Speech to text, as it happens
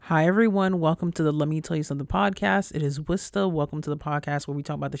Hi, everyone. Welcome to the Let Me Tell You Something podcast. It is Wista. Welcome to the podcast where we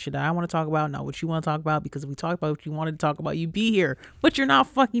talk about the shit that I want to talk about, not what you want to talk about, because if we talk about what you wanted to talk about, you'd be here, but you're not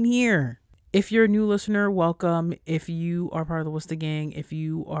fucking here. If you're a new listener, welcome. If you are part of the Wista gang, if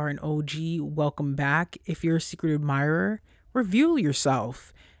you are an OG, welcome back. If you're a secret admirer, review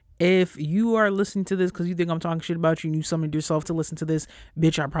yourself. If you are listening to this because you think I'm talking shit about you and you summoned yourself to listen to this,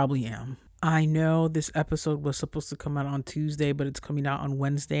 bitch, I probably am. I know this episode was supposed to come out on Tuesday, but it's coming out on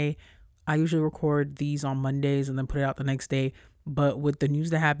Wednesday. I usually record these on Mondays and then put it out the next day. But with the news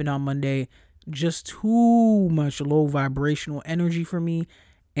that happened on Monday, just too much low vibrational energy for me.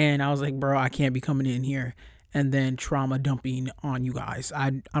 And I was like, bro, I can't be coming in here and then trauma dumping on you guys.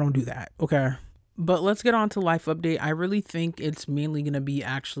 I don't do that. Okay. But let's get on to life update. I really think it's mainly going to be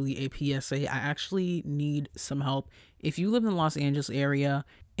actually a PSA. I actually need some help. If you live in the Los Angeles area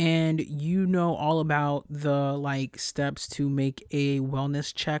and you know all about the steps to make a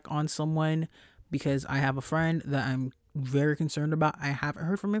wellness check on someone, because I have a friend that I'm very concerned about. I haven't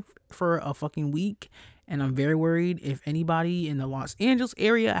heard from him for a fucking week and I'm very worried. If anybody in the Los Angeles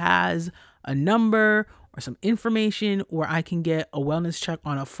area has a number or some information where I can get a wellness check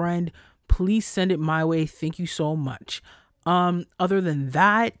on a friend, please send it my way. Thank you so much. Other than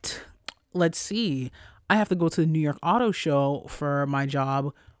that, let's see. I have to go to the New York Auto Show for my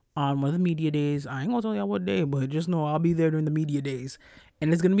job on one of the media days. I ain't gonna tell y'all what day, but just know I'll be there during the media days.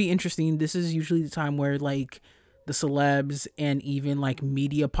 And it's gonna be interesting. This is usually the time where the celebs and even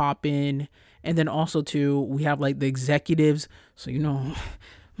media pop in. And then also too, we have the executives. So,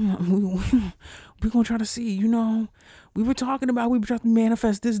 we're gonna try to see, we were trying to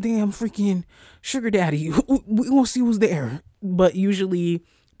manifest this damn freaking sugar daddy. We're gonna see who's there. But usually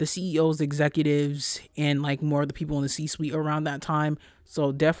the CEOs, executives, and more of the people in the C-suite around that time.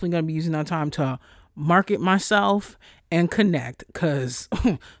 So definitely gonna be using that time to market myself and connect, because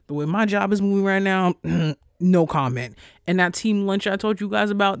the way my job is moving right now, no comment. And that team lunch I told you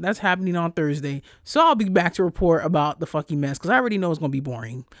guys about, that's happening on Thursday. So I'll be back to report about the fucking mess, because I already know it's going to be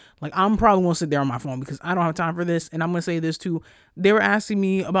boring. I'm probably going to sit there on my phone because I don't have time for this. And I'm going to say this too. They were asking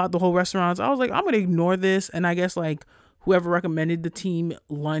me about the whole restaurants. I was like, I'm going to ignore this. And I guess whoever recommended the team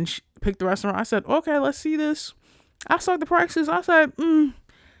lunch picked the restaurant. I said, okay, let's see this. I saw the prices. I said,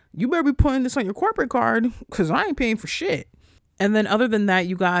 you better be putting this on your corporate card, because I ain't paying for shit. And then other than that,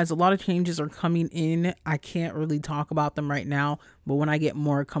 you guys, a lot of changes are coming in. I can't really talk about them right now, but when I get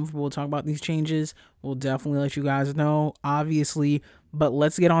more comfortable talking about these changes, we'll definitely let you guys know, obviously. But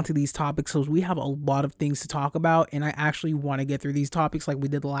let's get on to these topics, because we have a lot of things to talk about, and I actually want to get through these topics like we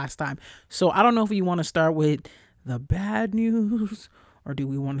did the last time. So I don't know if you want to start with the bad news, or do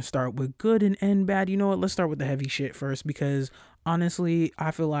we want to start with good and end bad? You know what? Let's start with the heavy shit first, because honestly,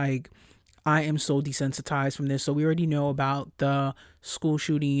 I feel like I am so desensitized from this. So we already know about the school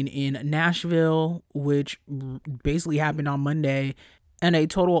shooting in Nashville, which basically happened on Monday, and a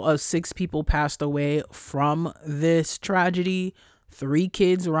total of 6 people passed away from this tragedy. 3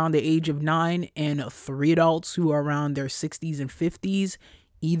 kids around the age of 9 and 3 adults who are around their 60s and 50s.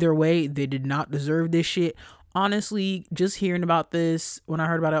 Either way, they did not deserve this shit. Honestly, just hearing about this, when I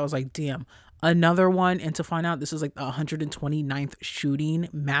heard about it, I was like, damn. Another one, and to find out this is the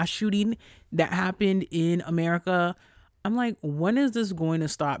 129th mass shooting that happened in America. I'm like, when is this going to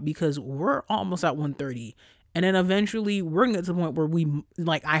stop? Because we're almost at 130, and then eventually we're gonna get to the point where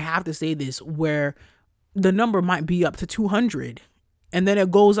I have to say this, where the number might be up to 200, and then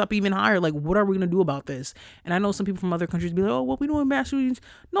it goes up even higher. What are we gonna do about this? And I know some people from other countries be like, oh, well, we doing mass shootings.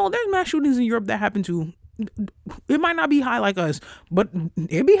 No, there's mass shootings in Europe that happen too. It might not be high like us, but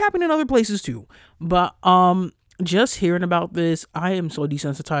it be happening in other places too. But just hearing about this, I am so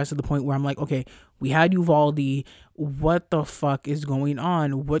desensitized to the point where I'm like, okay, we had Uvalde. What the fuck is going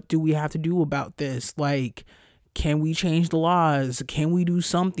on? What do we have to do about this? Can we change the laws? Can we do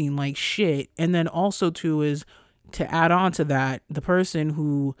something? Shit. And then also too is, to add on to that, the person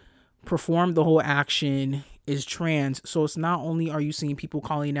who performed the whole action is trans. So it's not only are you seeing people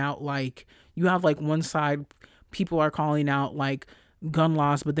calling out, you have one side, people are calling out gun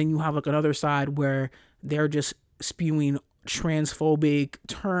laws, but then you have another side where they're just spewing transphobic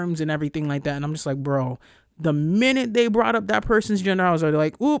terms and everything like that. And I'm just like, bro, the minute they brought up that person's gender, I was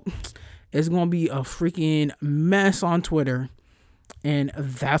like, oop, it's going to be a freaking mess on Twitter. And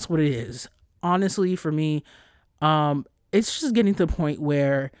that's what it is. Honestly, for me, it's just getting to the point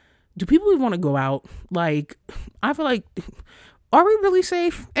where, do people even want to go out? I feel like, are we really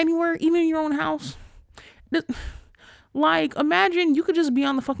safe anywhere, even in your own house? Imagine you could just be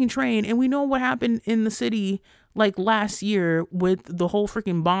on the fucking train, and we know what happened in the city last year with the whole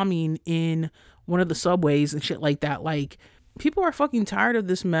freaking bombing in one of the subways and shit like that. people are fucking tired of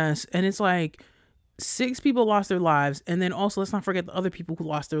this mess. And it's like, 6 people lost their lives. And then also, let's not forget the other people who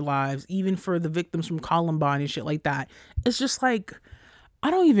lost their lives, even for the victims from Columbine and shit like that. It's just like, I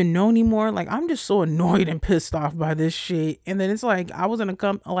don't even know anymore. Like, I'm just so annoyed and pissed off by this shit. And then it's like, I was in a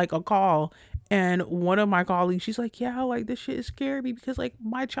call, and one of my colleagues, she's like, yeah, like, this shit is scary me because, like,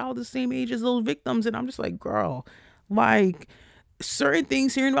 my child is the same age as those victims. And I'm just like, girl, like, certain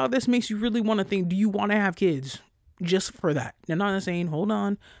things, hearing about this makes you really want to think, do you want to have kids? Just for that. They're not saying, hold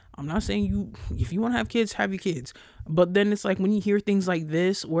on, I'm not saying you, if you want to have your kids. But then it's like, when you hear things like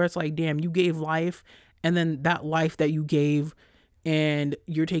this, where it's like, damn, you gave life, and then that life that you gave and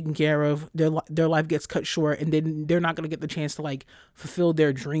you're taken care of, their life gets cut short, and then they're not going to get the chance to like fulfill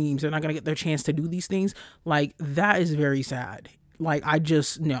their dreams. They're not going to get their chance to do these things. Like, that is very sad. Like, I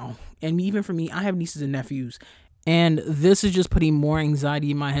just know. And even for me, I have nieces and nephews, and this is just putting more anxiety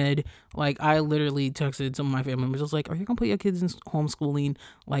in my head. Like, I literally texted some of my family members. I was like, are you going to put your kids in homeschooling?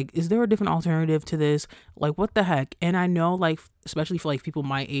 Like, is there a different alternative to this? Like, what the heck? And I know, like, especially for like people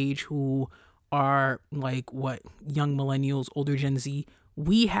my age who are like, what, young millennials, older Gen Z,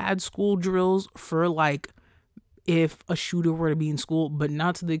 we had school drills for like, if a shooter were to be in school, but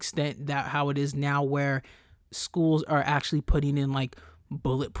not to the extent that how it is now, where schools are actually putting in like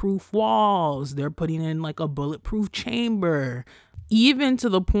bulletproof walls. They're putting in like a bulletproof chamber, even to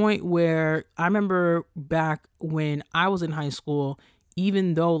the point where I remember back when I was in high school,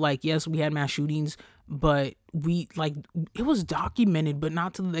 even though, like, yes, we had mass shootings, but we, like, it was documented, but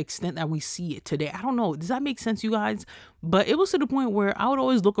not to the extent that we see it today. I don't know. Does that make sense, you guys? But it was to the point where I would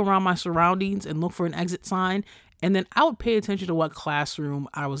always look around my surroundings and look for an exit sign. And then I would pay attention to what classroom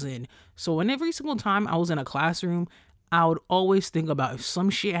I was in. So, when every single time I was in a classroom, I would always think about, if some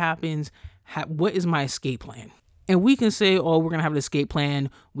shit happens, what is my escape plan? And we can say, oh, we're going to have an escape plan.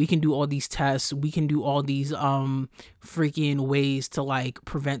 We can do all these tests. We can do all these freaking ways to like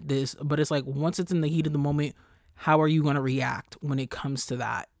prevent this. But it's like, once it's in the heat of the moment, how are you going to react when it comes to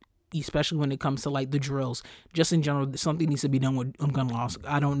that? Especially when it comes to like the drills. Just in general, something needs to be done with gun laws.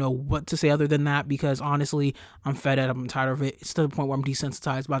 I don't know what to say other than that, because honestly, I'm fed up. I'm tired of it. It's to the point where I'm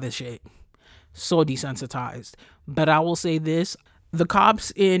desensitized by this shit. So desensitized. But I will say this. The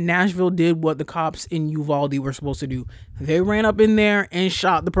cops in Nashville did what the cops in Uvalde were supposed to do. They ran up in there and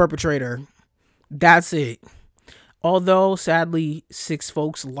shot the perpetrator. That's it. Although, sadly, 6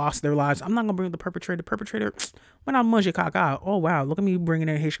 folks lost their lives. I'm not going to bring the perpetrator. Perpetrator, when I'm munching caca. Oh, wow. Look at me bringing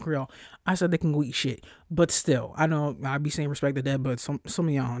in Haitian Creole. I said they can go eat shit. But still, I know I'd be saying respect the dead, but some of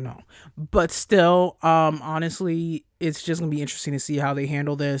y'all don't know. But still, honestly, it's just going to be interesting to see how they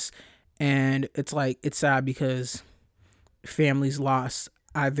handle this. And it's like, it's sad because families lost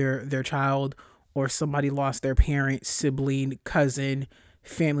either their child, or somebody lost their parent, sibling, cousin,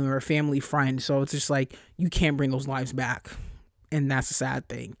 family, or family friend. So it's just like, you can't bring those lives back. And that's a sad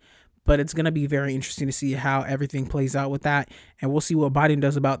thing. But it's going to be very interesting to see how everything plays out with that. And we'll see what Biden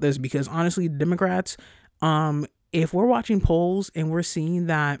does about this, because honestly, Democrats, if we're watching polls and we're seeing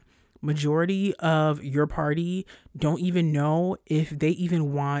that majority of your party don't even know if they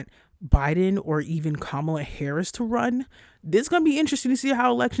even want Biden or even Kamala Harris to run, this is going to be interesting to see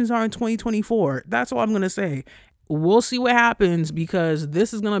how elections are in 2024. That's all I'm going to say. We'll see what happens, because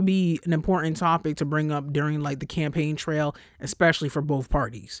this is going to be an important topic to bring up during like the campaign trail, especially for both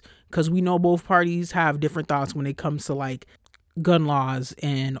parties, because we know both parties have different thoughts when it comes to like gun laws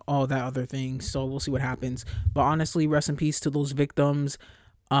and all that other things. So we'll see what happens. But honestly, rest in peace to those victims.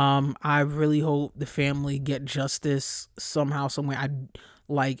 I really hope the family get justice somehow, somewhere.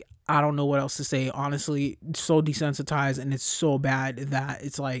 I don't know what else to say. Honestly, so desensitized, and it's so bad that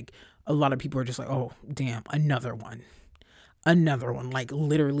it's like a lot of people are just like, oh, damn, another one. Like,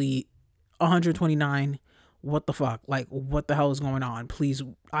 literally 129. What the fuck? Like, what the hell is going on? Please,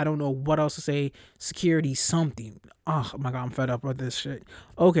 I don't know what else to say. Security, something. Oh my God, I'm fed up with this shit.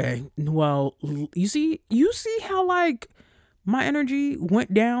 Okay, well, you see how like my energy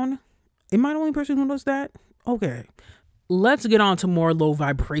went down? Am I the only person who knows that? Okay. Let's get on to more low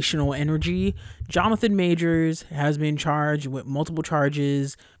vibrational energy. Jonathan Majors has been charged with multiple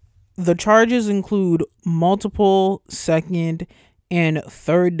charges. The charges include multiple second and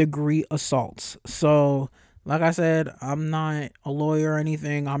third degree assaults. So, like I said, I'm not a lawyer or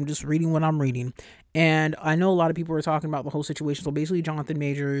anything. I'm just reading what I'm reading. And I know a lot of people are talking about the whole situation. So basically, Jonathan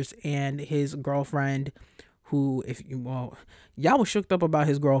Majors and his girlfriend, who, y'all was shooked up about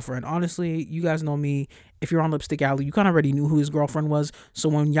his girlfriend. Honestly, you guys know me. If you're on Lipstick Alley, you kind of already knew who his girlfriend was. So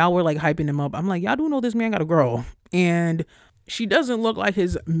when y'all were like hyping him up, I'm like, y'all do know this man got a girl. And she doesn't look like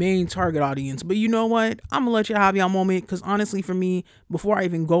his main target audience. But you know what? I'm going to let you have y'all moment. Because honestly, for me, before I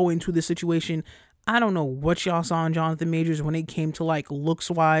even go into this situation, I don't know what y'all saw in Jonathan Majors when it came to like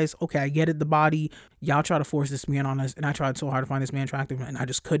looks wise. Okay, I get it, the body. Y'all try to force this man on us, and I tried so hard to find this man attractive, and I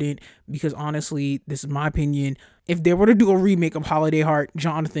just couldn't, because honestly, this is my opinion. If they were to do a remake of Holiday Heart,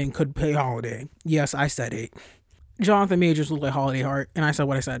 Jonathan could play Holiday. Yes, I said it. Jonathan Majors looked like Holiday Heart, and I said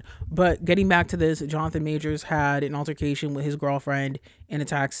what I said. But getting back to this, Jonathan Majors had an altercation with his girlfriend in a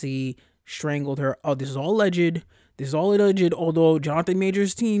taxi, strangled her. Oh, this is all alleged. This is all alleged, although Jonathan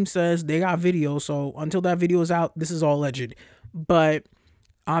Majors' team says they got video, so until that video is out, this is all alleged. But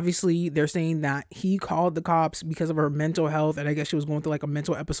obviously, they're saying that he called the cops because of her mental health, and I guess she was going through like a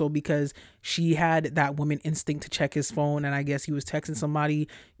mental episode because she had that woman instinct to check his phone, and I guess he was texting somebody.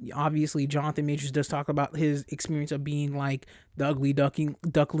 Obviously, Jonathan Majors does talk about his experience of being like the ugly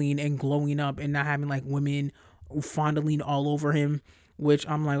duckling and glowing up and not having like women fondling all over him, which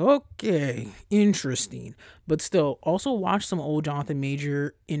I'm like, okay, interesting. But still, also watch some old Jonathan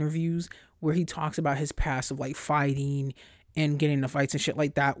Major interviews where he talks about his past of like fighting and getting into fights and shit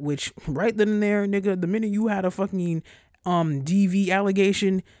like that, which right then and there, nigga, the minute you had a fucking DV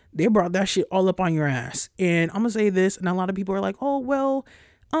allegation, they brought that shit all up on your ass. And I'm gonna say this, and a lot of people are like, oh well,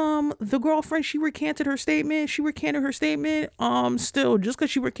 the girlfriend, she recanted her statement. Still, just because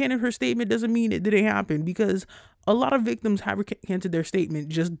she recanted her statement doesn't mean it didn't happen, because a lot of victims have recanted their statement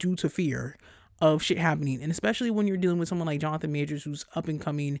just due to fear of shit happening. And especially when you're dealing with someone like Jonathan Majors, who's up and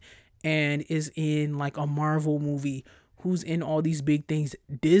coming and is in like a Marvel movie, who's in all these big things.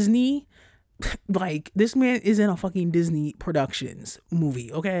 Disney, like this man is in a fucking Disney Productions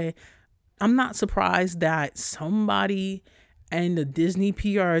movie, okay? I'm not surprised that somebody and the Disney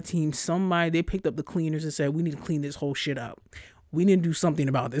PR team, they picked up the cleaners and said, we need to clean this whole shit up. We need to do something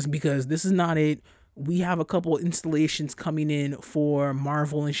about this, because this is not it. We have a couple installations coming in for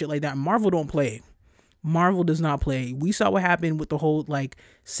Marvel and shit like that. Marvel don't play. Marvel does not play. We saw what happened with the whole like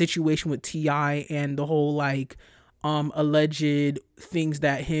situation with T.I. and the whole like alleged things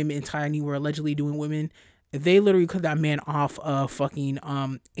that him and Tiny were allegedly doing women. They literally cut that man off of fucking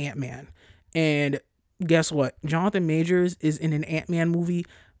Ant-Man. And guess what? Jonathan Majors is in an Ant-Man movie.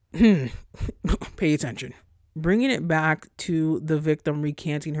 Pay attention. Bringing it back to the victim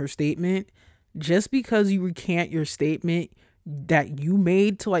recanting her statement, just because you recant your statement that you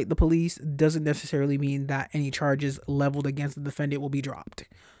made to like the police doesn't necessarily mean that any charges leveled against the defendant will be dropped.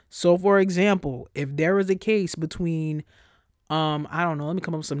 So for example, if there was a case between I don't know, let me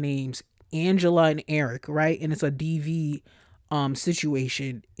come up with some names, Angela and Eric, right? And it's a DV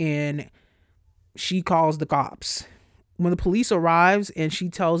situation, and she calls the cops. When the police arrives and she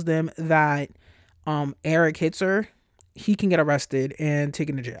tells them that Eric hits her, he can get arrested and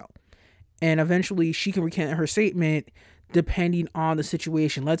taken to jail. And eventually she can recant her statement depending on the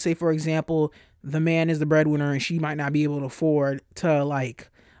situation. Let's say, for example, the man is the breadwinner and she might not be able to afford to like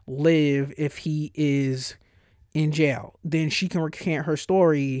live if he is in jail. Then she can recant her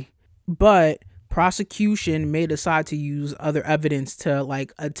story, but prosecution may decide to use other evidence to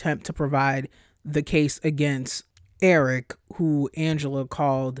like attempt to provide the case against Eric, who Angela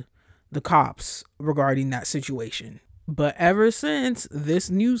called the cops regarding that situation. But ever since this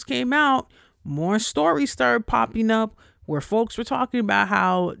news came out, more stories started popping up where folks were talking about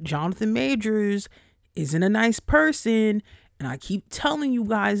how Jonathan Majors isn't a nice person. And I keep telling you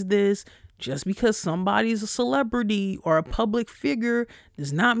guys this, just because somebody's a celebrity or a public figure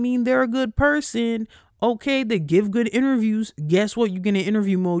does not mean they're a good person. Okay, they give good interviews. Guess what? You get in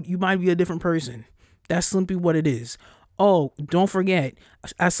interview mode, you might be a different person. That's simply what it is. Oh, don't forget,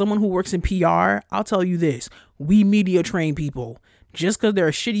 as someone who works in PR, I'll tell you this. We media train people. Just because they're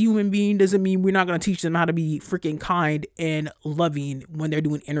a shitty human being doesn't mean we're not going to teach them how to be freaking kind and loving when they're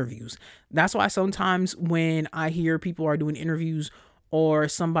doing interviews. That's why sometimes when I hear people are doing interviews or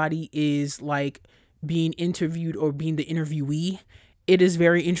somebody is like being interviewed or being the interviewee, it is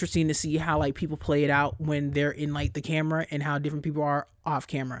very interesting to see how like people play it out when they're in like the camera and how different people are off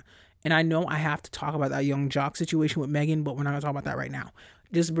camera. And I know I have to talk about that young jock situation with Megan, but we're not going to talk about that right now.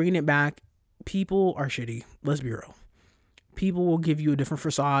 Just bringing it back. People are shitty. Let's be real. People will give you a different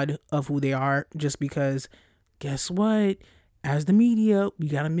facade of who they are just because, guess what? As the media, we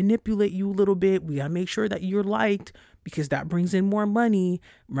got to manipulate you a little bit. We got to make sure that you're liked because that brings in more money.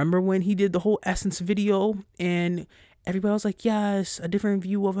 Remember when he did the whole Essence video and everybody was like, yes, a different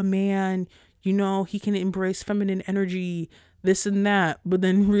view of a man. You know, he can embrace feminine energy, this and that. But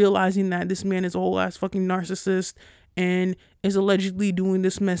then realizing that this man is a whole ass fucking narcissist and is allegedly doing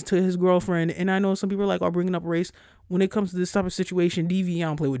this mess to his girlfriend. And I know some people are like, bringing up race. When it comes to this type of situation, DV, I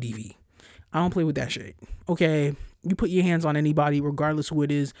don't play with DV. I don't play with that shit. Okay, you put your hands on anybody, regardless who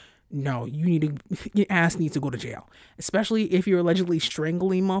it is, no, you need to, your ass needs to go to jail. Especially if you're allegedly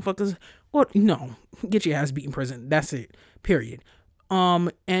strangling motherfuckers. Or no, get your ass beat in prison. That's it. Period.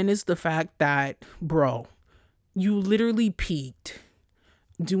 And it's the fact that, bro, you literally peaked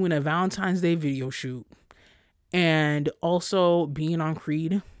doing a Valentine's Day video shoot and also being on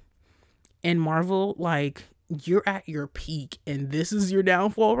Creed and Marvel. Like, you're at your peak and this is your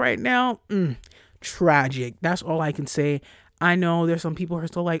downfall right now. Tragic. That's all I can say. I know there's some people who are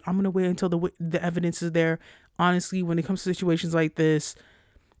still like, I'm gonna wait until the evidence is there. Honestly, when it comes to situations like this,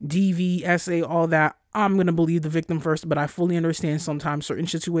 DV, SA, all that, I'm gonna believe the victim first. But I fully understand sometimes certain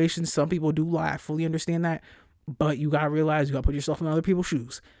situations, some people do lie. I fully understand that. But you gotta realize you gotta put yourself in other people's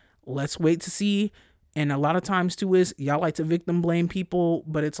shoes. Let's wait to see. And a lot of times too is y'all like to victim blame people,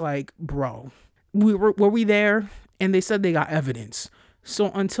 but it's like, bro, were we there? And they said they got evidence.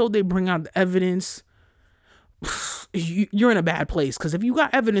 So until they bring out the evidence, you're in a bad place. Because if you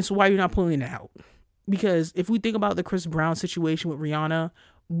got evidence, why are you not pulling it out? Because if we think about the Chris Brown situation with Rihanna,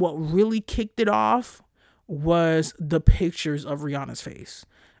 what really kicked it off was the pictures of Rihanna's face.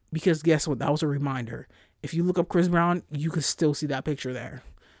 Because guess what? That was a reminder. If you look up Chris Brown, you could still see that picture there.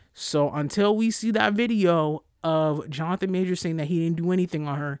 So until we see that video of Jonathan Majors saying that he didn't do anything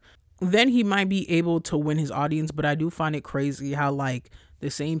on her, then he might be able to win his audience. But I do find it crazy how like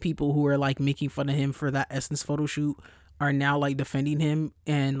the same people who are like making fun of him for that Essence photo shoot are now like defending him,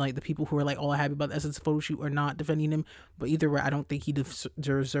 and like the people who are like all happy about the Essence photo shoot are not defending him. But either way, I don't think he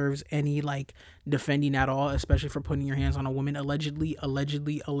deserves any like defending at all, especially for putting your hands on a woman. Allegedly,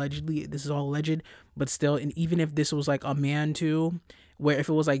 this is all alleged, but still. And even if this was like a man too, where if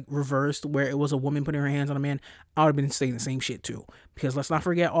it was like reversed, where it was a woman putting her hands on a man, I would have been saying the same shit too. Because let's not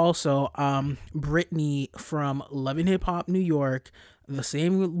forget also, Britney from Love and Hip Hop New York, the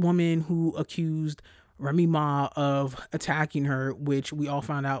same woman who accused Remy Ma of attacking her, which we all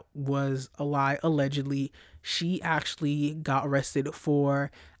found out was a lie, allegedly. She actually got arrested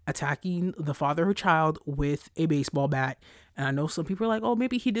for attacking the father of her child with a baseball bat. And I know some people are like, oh,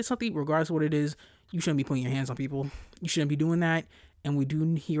 maybe he did something. Regardless of what it is, you shouldn't be putting your hands on people. You shouldn't be doing that. And we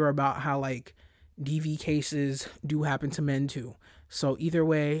do hear about how like DV cases do happen to men too. So either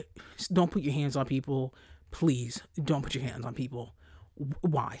way, don't put your hands on people. Please don't put your hands on people.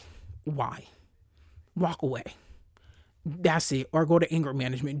 Why? Walk away. That's it. Or go to anger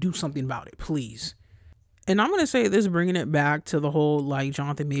management. Do something about it, please. And I'm going to say this, bringing it back to the whole like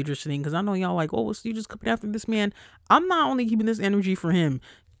Jonathan Majors thing, because I know y'all like, oh, so you just coming after this man. I'm not only keeping this energy for him.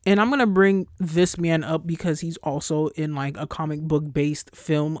 And I'm going to bring this man up because he's also in like a comic book based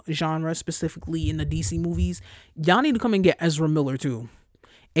film genre, specifically in the DC movies. Y'all need to come and get Ezra Miller too,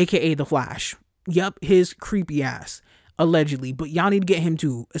 aka The Flash. Yep, his creepy ass, allegedly. But y'all need to get him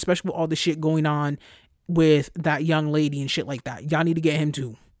too, especially with all the shit going on with that young lady and shit like that. Y'all need to get him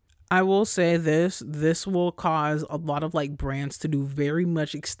too. I will say this will cause a lot of like brands to do very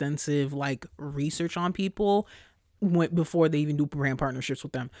much extensive like research on people before they even do brand partnerships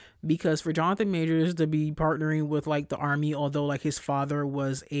with them. Because for Jonathan Majors to be partnering with like the army, although like his father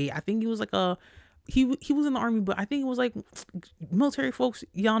was I think he was like he was in the army, but I think it was like military folks.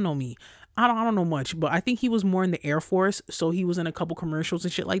 Y'all know me. I don't know much, but I think he was more in the Air Force. So he was in a couple commercials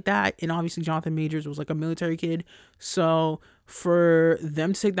and shit like that. And obviously Jonathan Majors was like a military kid. So for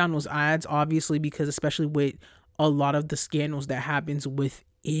them to take down those ads, obviously, because especially with a lot of the scandals that happens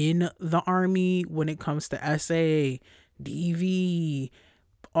within the army when it comes to SA, DV,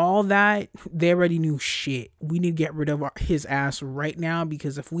 all that, they already knew shit. We need to get rid of his ass right now,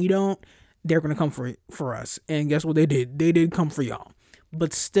 because if we don't, they're going to come for us. And guess what they did? They did come for y'all.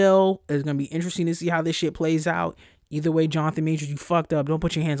 But still, it's going to be interesting to see how this shit plays out. Either way, Jonathan Majors, you fucked up. Don't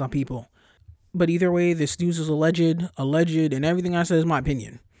put your hands on people. But either way, this news is alleged, and everything I said is my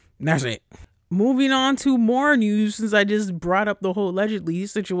opinion. And that's it. Moving on to more news, since I just brought up the whole allegedly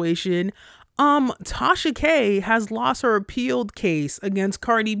situation. Tasha K has lost her appealed case against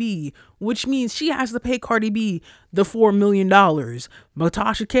Cardi B, which means she has to pay Cardi B the $4 million. But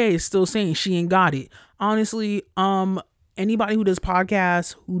Tasha K is still saying she ain't got it. Honestly, anybody who does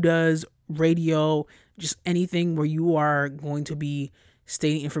podcasts, who does radio, just anything where you are going to be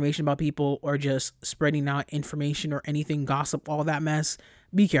stating information about people or just spreading out information or anything, gossip, all that mess,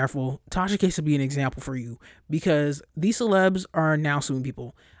 be careful. Tasha K should be an example for you, because these celebs are now suing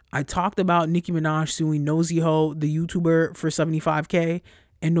people. I talked about Nicki Minaj suing Nosy Ho, the YouTuber, for $75K,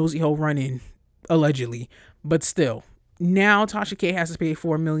 and Nosy Ho running, allegedly. But still, now Tasha K has to pay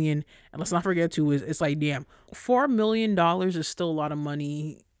 $4 million. And let's not forget too, it's like, damn, $4 million is still a lot of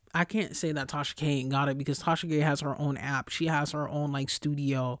money. I can't say that Tasha K ain't got it, because Tasha K has her own app. She has her own like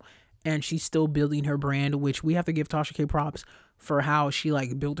studio and she's still building her brand, which we have to give Tasha K props for how she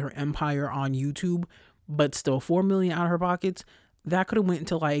like built her empire on YouTube. But still, 4 million out of her pockets, that could have went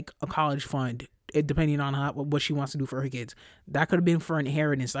into like a college fund, depending on what she wants to do for her kids. That could have been for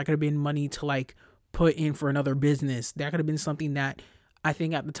inheritance. That could have been money to like put in for another business. That could have been something that I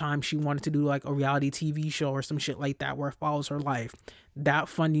think at the time she wanted to do, like a reality TV show or some shit like that where it follows her life. That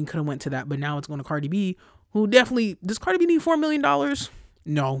funding could have went to that, but now it's going to Cardi B, who definitely, does Cardi B need $4 million?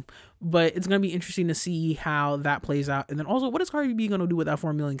 No, but it's going to be interesting to see how that plays out. And then also, what is Cardi B going to do with that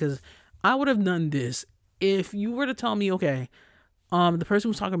 4 million? Because I would have done this if you were to tell me, okay, the person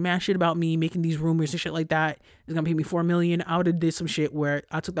who's talking mad shit about me, making these rumors and shit like that, is gonna pay me 4 million. I would have did some shit where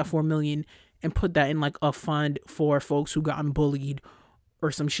I took that 4 million and put that in like a fund for folks who gotten bullied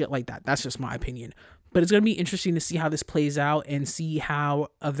or some shit like that. That's just my opinion. But it's gonna be interesting to see how this plays out and see how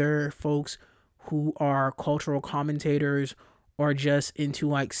other folks who are cultural commentators or just into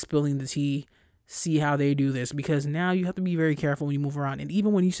like spilling the tea, see how they do this, because now you have to be very careful when you move around. And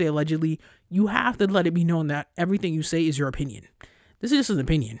even when you say allegedly, you have to let it be known that everything you say is your opinion. This is just an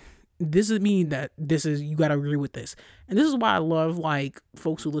opinion. This doesn't mean that this is, you gotta agree with this. And this is why I love like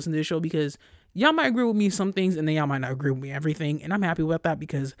folks who listen to this show, because y'all might agree with me some things and then y'all might not agree with me everything. And I'm happy with that,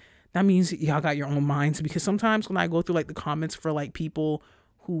 because that means y'all got your own minds. Because sometimes when I go through like the comments for like people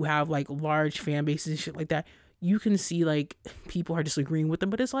who have like large fan bases and shit like that, you can see like people are disagreeing with them.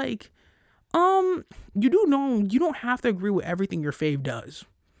 But it's like, you do know you don't have to agree with everything your fave does.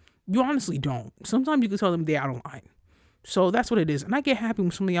 You honestly don't. Sometimes you can tell them they out of line. So that's what it is. And I get happy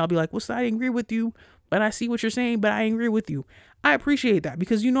when some of y'all be like, I didn't agree with you, but I see what you're saying, but I agree with you. I appreciate that,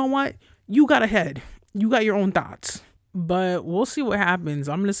 because you know what? You got a head. You got your own thoughts. But we'll see what happens.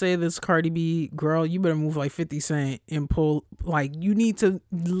 I'm going to say this, Cardi B, girl, you better move like 50 Cent and pull, like, you need to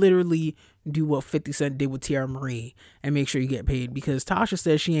literally do what 50 Cent did with Tierra Marie and make sure you get paid, because Tasha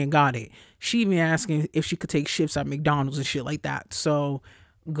says she ain't got it. She even asking if she could take shifts at McDonald's and shit like that. So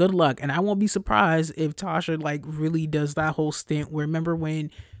good luck. And I won't be surprised if Tasha like really does that whole stint where, remember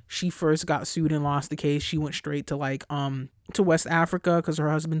when she first got sued and lost the case, she went straight to like to West Africa because her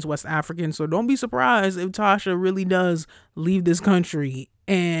husband's West African. So don't be surprised if Tasha really does leave this country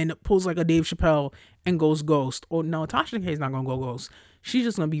and pulls like a Dave Chappelle and goes ghost. Oh no, Tasha K is not gonna go ghost. She's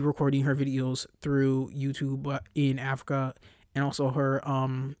just gonna be recording her videos through YouTube in Africa, and also her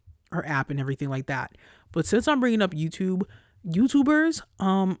app and everything like that. But since I'm bringing up YouTubers,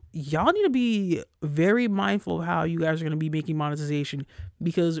 y'all need to be very mindful of how you guys are going to be making monetization,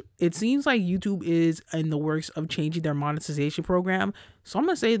 because it seems like YouTube is in the works of changing their monetization program. So I'm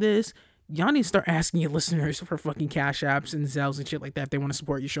going to say this, y'all need to start asking your listeners for fucking Cash Apps and Zells and shit like that if they want to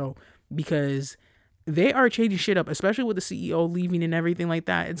support your show, because they are changing shit up, especially with the CEO leaving and everything like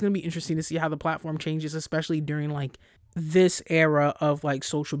that. It's going to be interesting to see how the platform changes, especially during like this era of like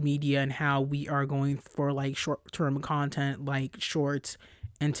social media and how we are going for like short-term content like shorts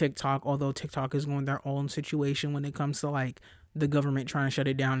and TikTok, although TikTok is going their own situation when it comes to like the government trying to shut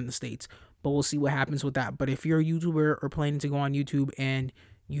it down in the States. But we'll see what happens with that. But if you're a YouTuber or planning to go on YouTube and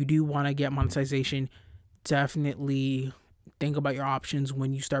you do want to get monetization, definitely think about your options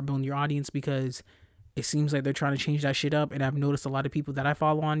when you start building your audience, because it seems like they're trying to change that shit up. And I've noticed a lot of people that I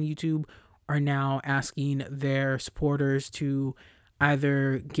follow on YouTube are now asking their supporters to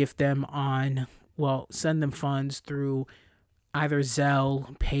either gift them send them funds through either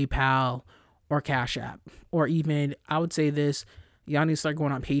Zelle, PayPal, or Cash App. Or even, I would say this, y'all need to start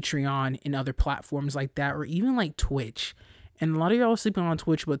going on Patreon and other platforms like that, or even like Twitch. And a lot of y'all are sleeping on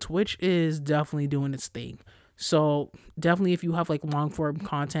Twitch, but Twitch is definitely doing its thing. So definitely, if you have like long form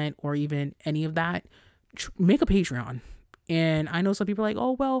content or even any of that, make a Patreon. And I know some people are like,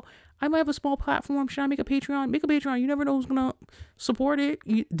 oh, well, I might have a small platform. Should I make a Patreon? Make a Patreon. You never know who's going to support it.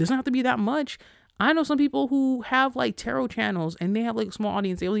 It doesn't have to be that much. I know some people who have like tarot channels and they have like a small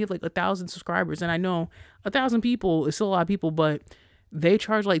audience. They only have like 1,000 subscribers. And I know 1,000 people is still a lot of people, but they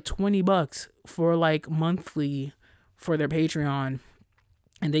charge like $20 for like monthly for their Patreon.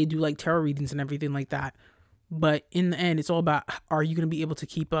 And they do like tarot readings and everything like that. But in the end, it's all about, are you going to be able to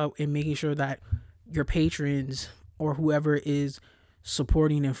keep up and making sure that your patrons or whoever is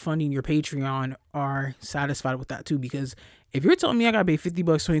supporting and funding your Patreon are satisfied with that too? Because if you're telling me I gotta pay $50,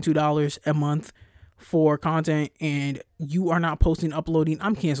 $22 a month for content and you are not posting, uploading,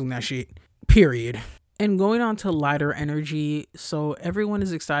 I'm canceling that shit, period. And going on to lighter energy, so everyone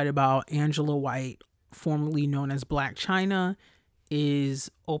is excited about Angela White, formerly known as Blac Chyna,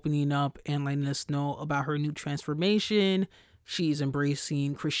 is opening up and letting us know about her new transformation. She's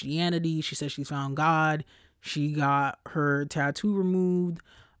embracing Christianity. She says she's found God. She got her tattoo removed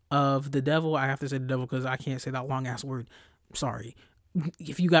of the devil. I have to say the devil because I can't say that long ass word. Sorry.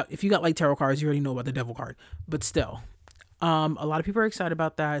 if you got like tarot cards, you already know about the devil card. But still, a lot of people are excited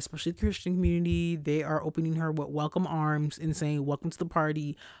about that, especially the Christian community. They are opening her with welcome arms and saying, "Welcome to the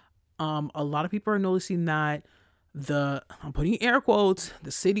party." A lot of people are noticing that I'm putting air quotes,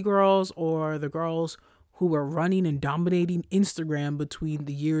 the city girls or the girls who were running and dominating Instagram between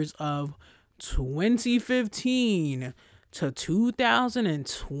the years of 2015 to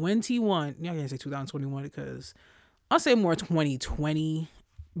 2021. Yeah, I can't say 2021 because I'll say more 2020,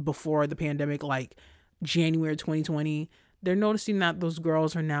 before the pandemic, like January 2020. They're noticing that those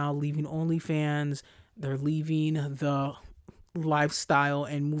girls are now leaving OnlyFans. They're leaving the lifestyle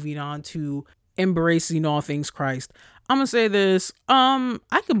and moving on to embracing all things Christ. I'm gonna say this.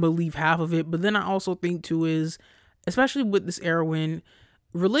 I can believe half of it, but then I also think too is, especially with this era when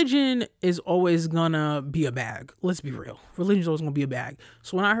religion is always gonna be a bag. Let's be real. Religion is always gonna be a bag.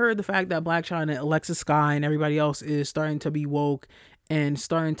 So when I heard the fact that Blac Chyna, Alexis Sky, and everybody else is starting to be woke and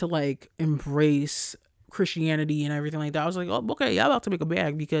starting to like embrace Christianity and everything like that, I was like, oh, okay, y'all about to make a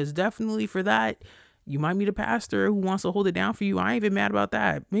bag, because definitely for that, you might meet a pastor who wants to hold it down for you. I ain't even mad about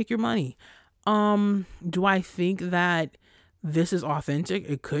that. Make your money. Do I think that this is authentic?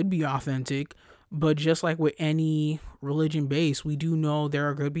 It could be authentic, but just like with any religion base, we do know there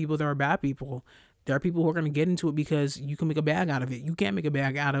are good people, there are bad people. There are people who are going to get into it because you can make a bag out of it. You can't make a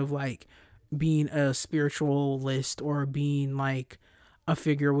bag out of like being a spiritualist or being like a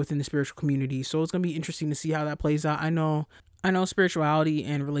figure within the spiritual community. So it's going to be interesting to see how that plays out. I know spirituality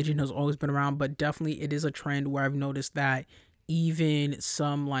and religion has always been around, but definitely it is a trend where I've noticed that even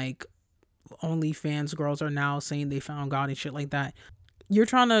some like OnlyFans girls are now saying they found God and shit like that. You're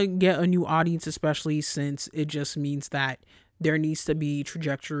trying to get a new audience, especially since it just means that there needs to be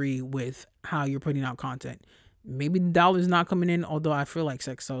trajectory with how you're putting out content. Maybe the dollar's not coming in, although I feel like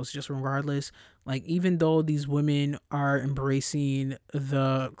sex sells just regardless. Like, even though these women are embracing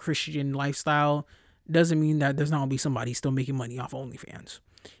the Christian lifestyle, doesn't mean that there's not gonna be somebody still making money off OnlyFans.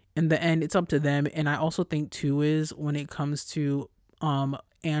 In the end, it's up to them. And I also think too is when it comes to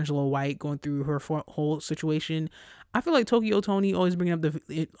Angela White going through her whole situation, I feel like Tokyo Tony always bringing up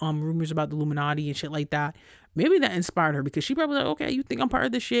the rumors about the Illuminati and shit like that. Maybe that inspired her, because she probably like, okay, you think I'm part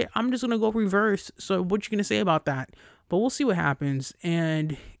of this shit? I'm just gonna go reverse. So what you gonna say about that? But we'll see what happens.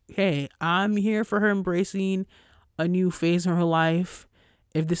 And hey, I'm here for her embracing a new phase in her life.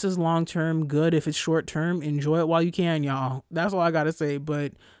 If this is long term, good. If it's short term, enjoy it while you can, y'all. That's all I gotta say.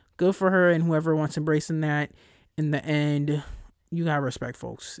 But good for her and whoever wants embracing that. In the end, you gotta respect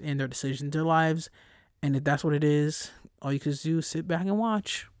folks and their decisions, their lives. And if that's what it is, all you can do is sit back and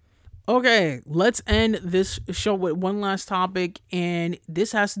watch. Okay, let's end this show with one last topic, and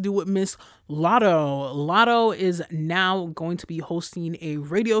this has to do with Miss Latto. Latto is now going to be hosting a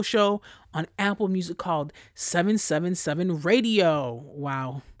radio show on Apple Music called 777 Radio.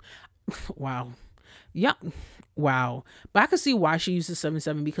 Wow. Wow. Yeah. Wow. But I can see why she uses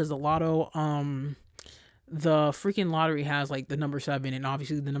 77, because the freaking lottery has like the number 7, and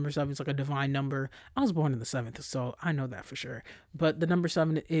obviously the number 7 is like a divine number. I was born in the 7th, so I know that for sure. But the number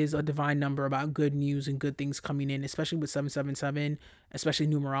 7 is a divine number about good news and good things coming in, especially with 777, especially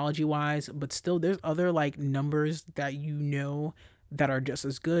numerology wise. But still, there's other like numbers that that are just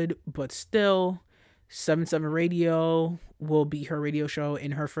as good. But still, 77 Radio will be her radio show,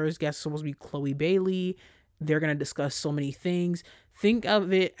 and her first guest is supposed to be Chloe Bailey. They're gonna discuss so many things. Think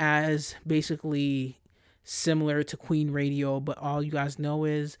of it as basically similar to Queen Radio, but all you guys know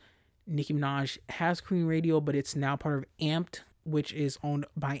is Nicki Minaj has Queen Radio, but it's now part of Amped, which is owned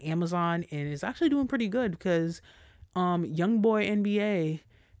by Amazon, and is actually doing pretty good, because YoungBoy NBA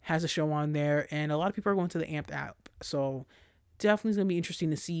has a show on there, and a lot of people are going to the Amped app. So definitely going to be interesting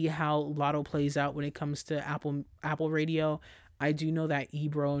to see how Latto plays out when it comes to Apple Radio. I do know that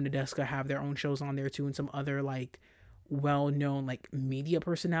Ebro and Nadeska have their own shows on there too, and some other like well-known like media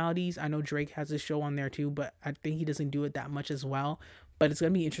personalities. I know Drake has a show on there too, but I think he doesn't do it that much as well. But it's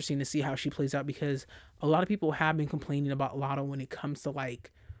gonna be interesting to see how she plays out, because a lot of people have been complaining about Latto when it comes to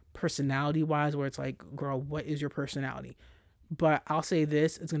like personality wise, where it's like, girl, what is your personality? But I'll say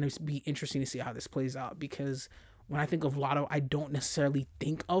this, it's gonna be interesting to see how this plays out, because when I think of Latto, I don't necessarily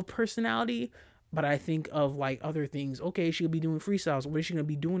think of personality, but I think of like other things. Okay, she'll be doing freestyles. What is she gonna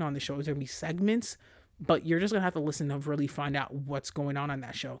be doing on the show? Is there gonna be segments? But you're just going to have to listen to really find out what's going on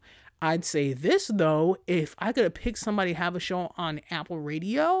that show. I'd say this, though, if I could have picked somebody to have a show on Apple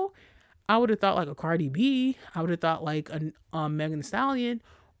Radio, I would have thought like a Cardi B. I would have thought like a Megan Thee Stallion,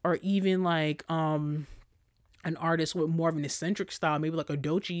 or even like an artist with more of an eccentric style, maybe like a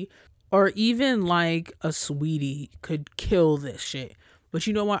Doechii, or even like a Sweetie could kill this shit. But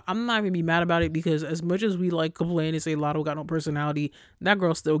you know what? I'm not even be mad about it because as much as we like complain and say Lotto got no personality, that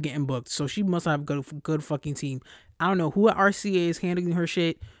girl's still getting booked. So she must have a good fucking team. I don't know who at RCA is handling her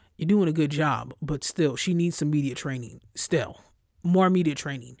shit. You're doing a good job, but still, she needs some media training. Still, more media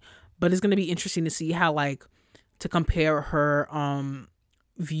training. But it's gonna be interesting to see how like to compare her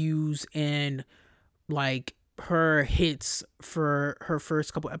views and like her hits for her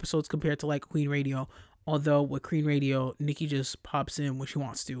first couple episodes compared to like Queen Radio. Although with Queen Radio, Nikki just pops in when she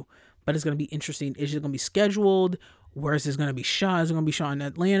wants to. But it's gonna be interesting. Is it gonna be scheduled? Where is this gonna be shot? Is it gonna be shot in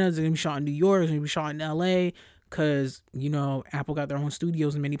Atlanta? Is it gonna be shot in New York? Is it gonna be shot in LA? Because, you know, Apple got their own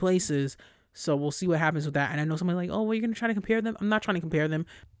studios in many places. So we'll see what happens with that. And I know somebody's like, oh, well, you're gonna try to compare them. I'm not trying to compare them.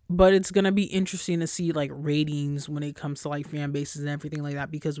 But it's gonna be interesting to see like ratings when it comes to like fan bases and everything like that,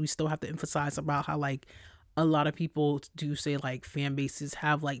 because we still have to emphasize about how like a lot of people do say like fan bases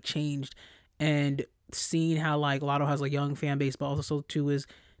have like changed, and seeing how like Lotto has a young fan base, but also too is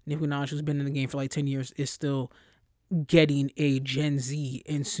Nicki Minaj, who's been in the game for like 10 years, is still getting a Gen Z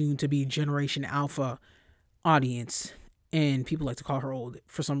and soon to be Generation Alpha audience. And people like to call her old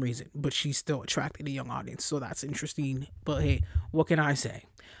for some reason, but she's still attracting a young audience. So that's interesting. But hey, what can I say?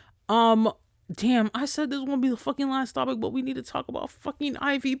 Um, Damn, I said this won't be the fucking last topic, but we need to talk about fucking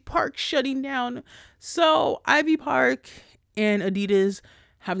Ivy Park shutting down. So Ivy Park and Adidas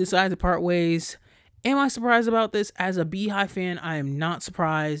have decided to part ways. Am I surprised about this? As a Beehive fan, I am not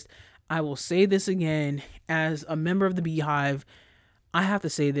surprised. I will say this again. As a member of the Beehive, I have to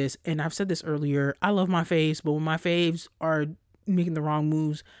say this, and I've said this earlier. I love my faves, but when my faves are making the wrong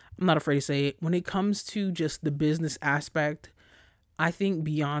moves, I'm not afraid to say it. When it comes to just the business aspect, I think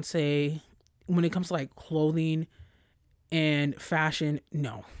Beyonce, when it comes to like clothing and fashion,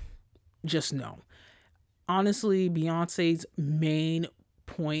 no. Just no. Honestly, Beyonce's main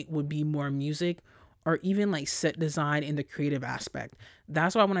point would be more music or even like set design in the creative aspect.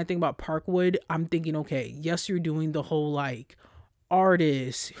 That's why when I think about Parkwood, I'm thinking, okay, yes, you're doing the whole like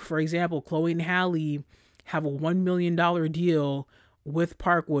artists. For example, Chloe and Halle have a $1 million deal with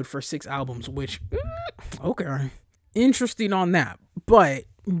Parkwood for 6 albums, which, okay, interesting on that. But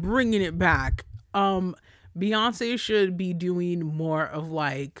bringing it back, Beyonce should be doing more of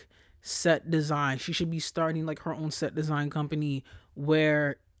like set design. She should be starting like her own set design company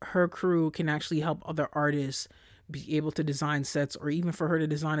where her crew can actually help other artists be able to design sets, or even for her to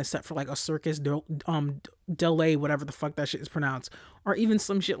design a set for like a Circus Delay, whatever the fuck that shit is pronounced, or even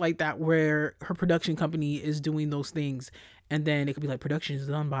some shit like that where her production company is doing those things, and then it could be like production is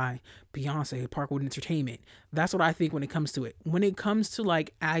done by Beyonce, Parkwood Entertainment. That's what I think when it comes to it. When it comes to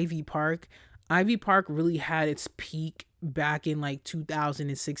like Ivy Park really had its peak back in like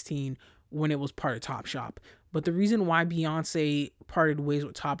 2016 when it was part of Topshop. But the reason why Beyonce parted ways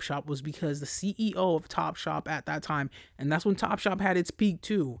with Topshop was because the CEO of Topshop at that time, and that's when Topshop had its peak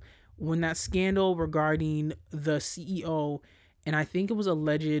too, when that scandal regarding the CEO, and I think it was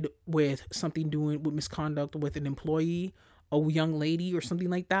alleged with something doing with misconduct with an employee, a young lady or something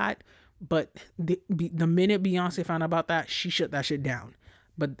like that. But the minute Beyonce found out about that, she shut that shit down.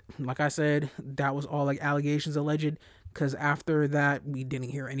 But like I said, that was all like allegations, alleged. Because after that, we didn't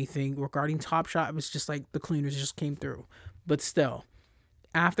hear anything regarding Topshop. It was just like the cleaners just came through. But still,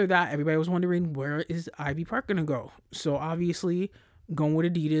 after that, everybody was wondering, where is Ivy Park going to go? So obviously, going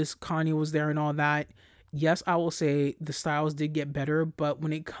with Adidas, Kanye was there and all that. Yes, I will say the styles did get better. But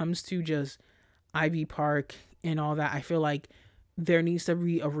when it comes to just Ivy Park and all that, I feel like there needs to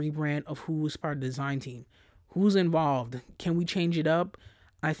be a rebrand of who's part of the design team. Who's involved? Can we change it up?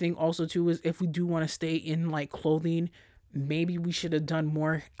 I think also too is if we do want to stay in like clothing, maybe we should have done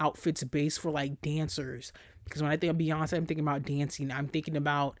more outfits based for like dancers. Because when I think of Beyonce, I'm thinking about dancing. I'm thinking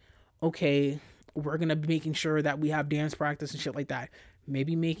about, okay, we're going to be making sure that we have dance practice and shit like that.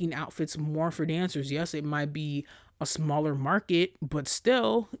 Maybe making outfits more for dancers. Yes, it might be a smaller market, but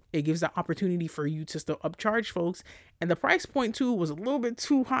still it gives that opportunity for you to still upcharge folks. And the price point too was a little bit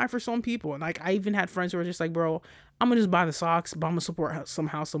too high for some people. And like I even had friends who were just like, bro, I'm gonna just buy the socks, but I'm gonna support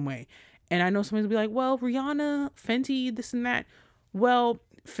somehow, some way. And I know somebody's be like, well, Rihanna, Fenty, this and that. Well,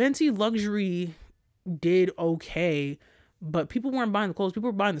 Fenty luxury did okay, but people weren't buying the clothes. People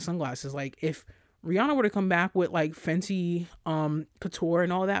were buying the sunglasses. Like if Rihanna were to come back with like Fenty, couture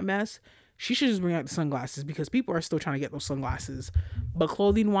and all that mess, she should just bring out the sunglasses, because people are still trying to get those sunglasses. But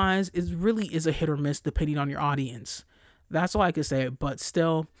clothing wise, it really is a hit or miss depending on your audience. That's all I could say. But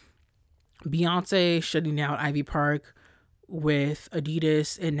still, Beyonce shutting down Ivy Park with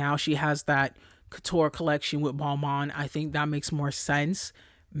Adidas, and now she has that couture collection with Balmain. I think that makes more sense.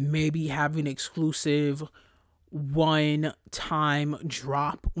 Maybe having exclusive one-time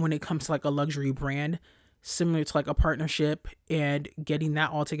drop when it comes to like a luxury brand. similar to like a partnership and getting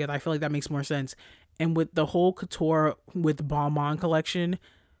that all together. I feel like that makes more sense. And with the whole couture with Balmain collection,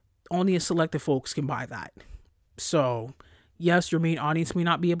 only a selected folks can buy that. So yes, your main audience may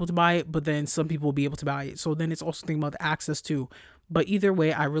not be able to buy it, but then some people will be able to buy it. So then it's also thinking about the access too. But either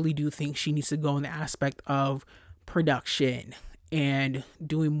way, I really do think she needs to go in the aspect of production and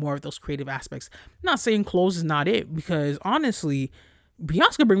doing more of those creative aspects. I'm not saying clothes is not it, because honestly,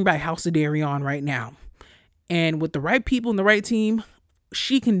 Beyonce can bring back House of Darion right now. And with the right people and the right team,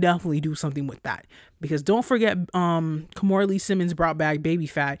 she can definitely do something with that. Because don't forget, Kimora Lee Simmons brought back Baby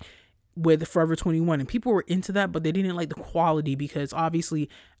Phat with Forever 21, and people were into that, but they didn't like the quality because obviously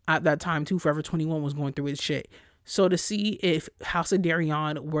at that time too, Forever 21 was going through its shit. So to see if House of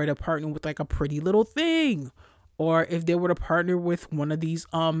Darion were to partner with like a Pretty Little Thing, or if they were to partner with one of these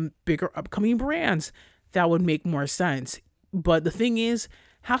bigger upcoming brands, that would make more sense. But the thing is,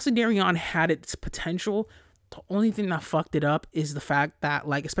 House of Darion had its potential. The only thing that fucked it up is the fact that,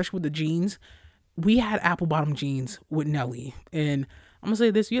 like, especially with the jeans, we had apple bottom jeans with Nelly. And I'm gonna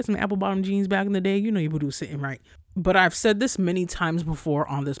say this, you had some apple bottom jeans back in the day, you know your booty was sitting right. But I've said this many times before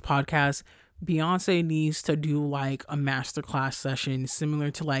on this podcast, Beyonce needs to do like a masterclass session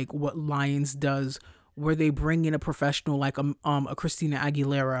similar to like what Lions does, where they bring in a professional like a Christina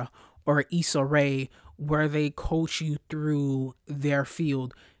Aguilera or Issa Rae, where they coach you through their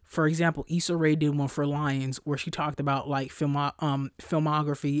field. For example, Issa Rae did one for Lions where she talked about like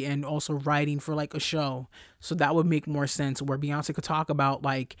filmography and also writing for like a show. So that would make more sense, where Beyonce could talk about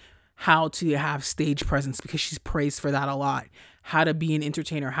like how to have stage presence, because she's praised for that a lot. How to be an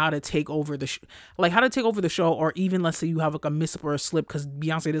entertainer, how to take over the how to take over the show, or even let's say you have like a miss or a slip, because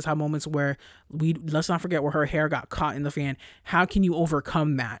Beyonce does have moments where let's not forget where her hair got caught in the fan. How can you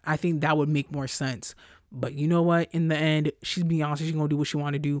overcome that? I think that would make more sense. But you know what? In the end, she's Beyonce. She's gonna do what she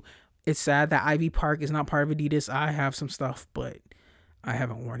want to do. It's sad that Ivy Park is not part of Adidas. I have some stuff, but I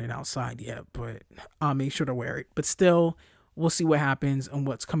haven't worn it outside yet. But I'll make sure to wear it. But still, we'll see what happens and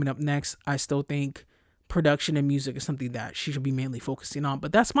what's coming up next. I still think production and music is something that she should be mainly focusing on.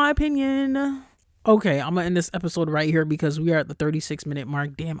 But that's my opinion. Okay, I'm gonna end this episode right here because we are at the 36-minute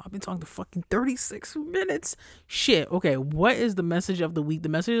mark. Damn, I've been talking to fucking 36 minutes. Shit. Okay, what is the message of the week? The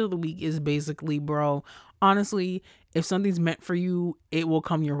message of the week is basically, bro, honestly, if something's meant for you, it will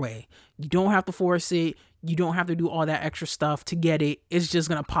come your way. You don't have to force it. You don't have to do all that extra stuff to get it. It's just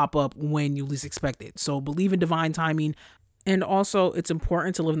gonna pop up when you least expect it. So believe in divine timing. And also, it's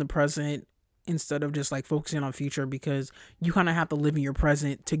important to live in the present instead of just like focusing on future, because you kind of have to live in your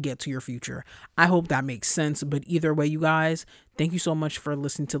present to get to your future. I hope that makes sense. But either way, you guys, thank you so much for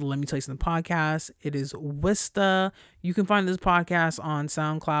listening to the Let Me Tell You Something podcast. It is Wista. You can find this podcast on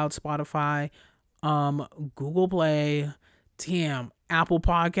SoundCloud, Spotify, Google Play, Apple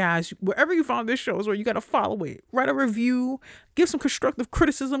Podcasts, wherever you found this show is where you got to follow it. Write a review, give some constructive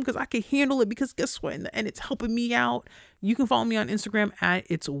criticism, because I can handle it, because guess what? In the end, it's helping me out. You can follow me on Instagram at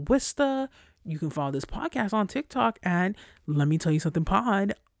It's Wista. You can follow this podcast on TikTok at Let Me Tell You Something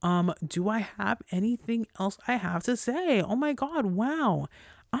Pod. Do I have anything else I have to say? Oh my God. Wow.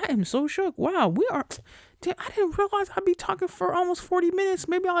 I am so shook. Wow. Damn, I didn't realize I'd be talking for almost 40 minutes.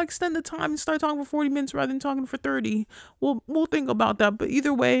 Maybe I'll extend the time and start talking for 40 minutes rather than talking for 30. We'll think about that. But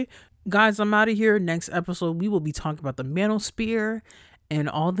either way, guys, I'm out of here. Next episode, we will be talking about the manosphere and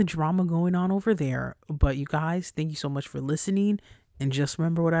all the drama going on over there. But you guys, thank you so much for listening. And just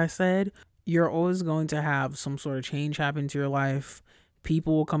remember what I said. You're always going to have some sort of change happen to your life.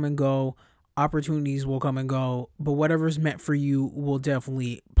 People will come and go. Opportunities will come and go. But whatever's meant for you will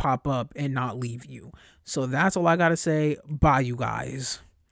definitely pop up and not leave you. So that's all I got to say. Bye, you guys.